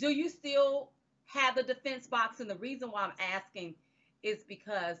 Do you still have the DefenseBox? And the reason why I'm asking is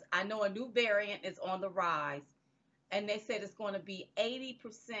because I know a new variant is on the rise, and they said it's going to be 80%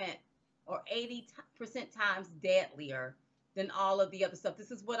 or 80% times deadlier than all of the other stuff.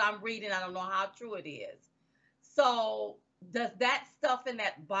 This is what I'm reading. I don't know how true it is. So does that stuff in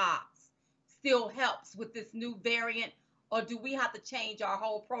that box still helps with this new variant, or do we have to change our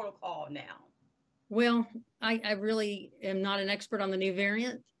whole protocol now? Well, I really am not an expert on the new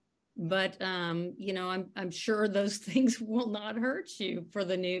variant, but you know, I'm sure those things will not hurt you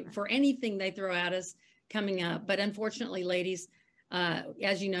for anything they throw at us coming up. But unfortunately, ladies,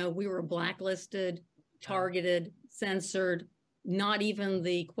 as you know, we were blacklisted, targeted, censored. Not even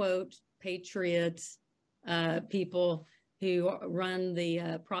the quote patriots people who run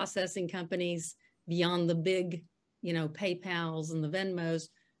the processing companies beyond the big, you know, PayPals and the Venmos,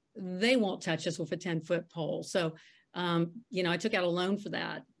 they won't touch us with a 10-foot pole. So, you know, I took out a loan for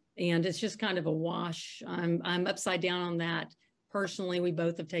that, and it's just kind of a wash. I'm upside down on that. Personally, we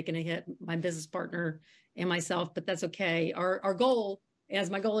both have taken a hit, my business partner and myself, but that's okay. Our goal, as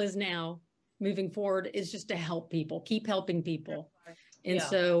my goal is now, moving forward, is just to help people, keep helping people. And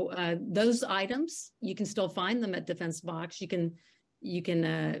so those items, you can still find them at DefenseBox. You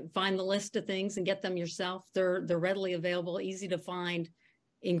can find the list of things and get them yourself. They're readily available, easy to find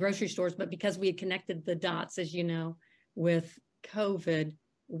in grocery stores. But because we had connected the dots, as you know, with COVID,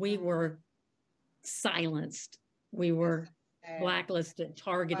 we were silenced. We were blacklisted,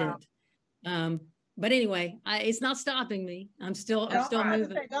 targeted. Wow. But anyway, it's not stopping me. I'm still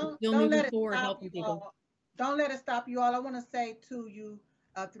moving forward, helping people. Don't let it stop you all. I want to say to you,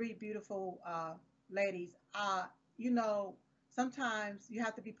 three beautiful ladies, you know, sometimes you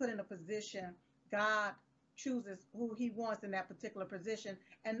have to be put in a position. God chooses who he wants in that particular position.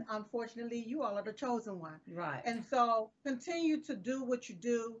 And unfortunately, you all are the chosen one. Right. And so continue to do what you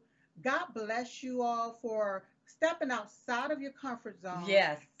do. God bless you all for stepping outside of your comfort zone.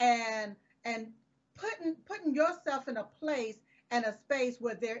 Yes. And putting yourself in a place and a space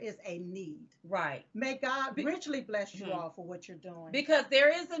where there is a need. Right. May God richly bless you all for what you're doing. Because there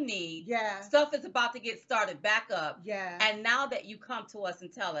is a need. Yeah. Stuff is about to get started back up. Yeah. And now that you come to us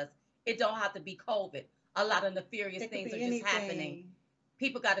and tell us, it don't have to be COVID. A lot of nefarious things are just happening.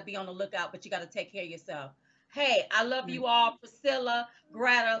 People got to be on the lookout, but you got to take care of yourself. Hey, I love you all, Priscilla,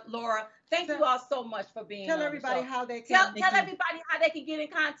 Greta, Laura. Thank you all so much for being Tell on everybody the show. how they can. Tell everybody how they can get in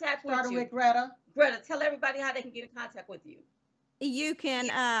contact with you. Starting with Greta. Greta, tell everybody how they can get in contact with you. You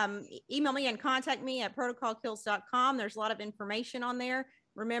can email me and contact me at protocolkills.com. There's a lot of information on there.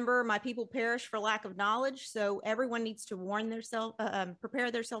 Remember, my people perish for lack of knowledge. So everyone needs to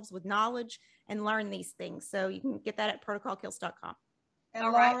prepare themselves with knowledge and learn these things. So you can get that at protocolkills.com. And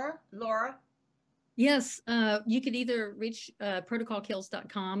Laura? Laura? Yes, you could either reach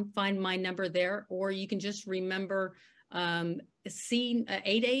protocolkills.com, find my number there, or you can just remember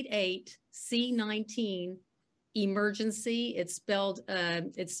C888 C19 emergency. It's spelled,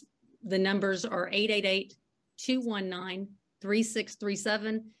 the numbers are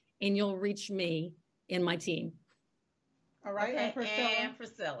 888-219-3637, and you'll reach me and my team. All right, okay, and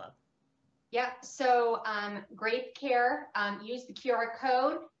Priscilla. Yep. So Grape Care, use the QR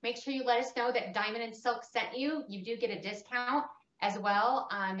code. Make sure you let us know that Diamond and Silk sent you. You do get a discount as well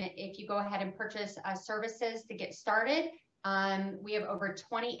if you go ahead and purchase services to get started. We have over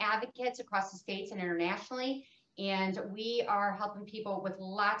 20 advocates across the states and internationally, and we are helping people with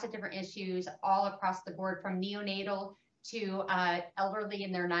lots of different issues all across the board, from neonatal to elderly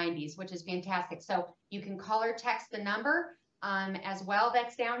in their 90s, which is fantastic. So you can call or text the number as well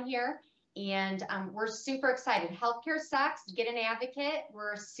that's down here. And we're super excited. Healthcare sucks. Get an advocate.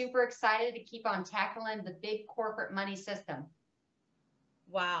 We're super excited to keep on tackling the big corporate money system.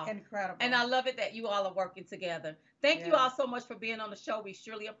 Wow. Incredible. And I love it that you all are working together. Thank you all so much for being on the show. We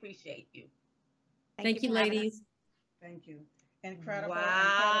surely appreciate you. Thank you, ladies. Thank you. Incredible.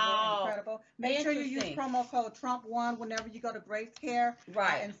 Wow. Incredible. Make sure you use promo code Trump1 whenever you go to Grace Care.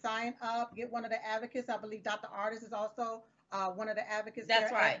 Right. And sign up. Get one of the advocates. I believe Dr. Artis is also one of the advocates.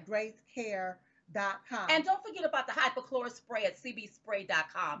 That's right. At gracecare.com. And don't forget about the hypochlorous spray at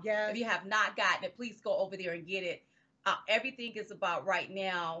cbspray.com. Yes. If you have not gotten it, please go over there and get it. Everything is about right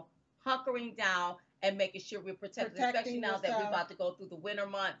now hunkering down and making sure we're protected, especially now that we're about to go through the winter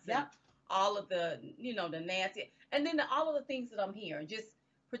months and all of the, the nasty, and then all of the things that I'm hearing. Just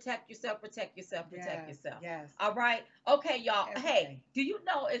protect yourself, protect yourself, protect yourself. Yes. All right. Okay, y'all. Hey, do you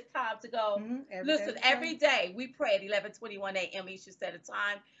know it's time to go? Listen, every day we pray at 11:21 a.m. Eastern Standard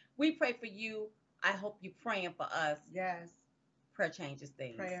Time. We pray for you. I hope you're praying for us. Yes. Prayer changes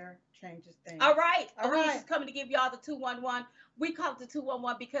things. Prayer changes things. All right. Elise is coming to give y'all the 211. We call it the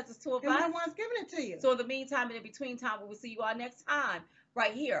 211 because it's two of and us. no one's giving it to you. So in the meantime and in between time, we will see you all next time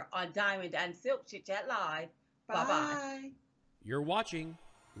right here on Diamond and Silk Chit Chat Live. Bye-bye. You're watching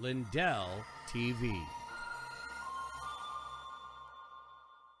Lindell TV.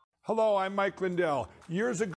 Hello, I'm Mike Lindell. Years ago,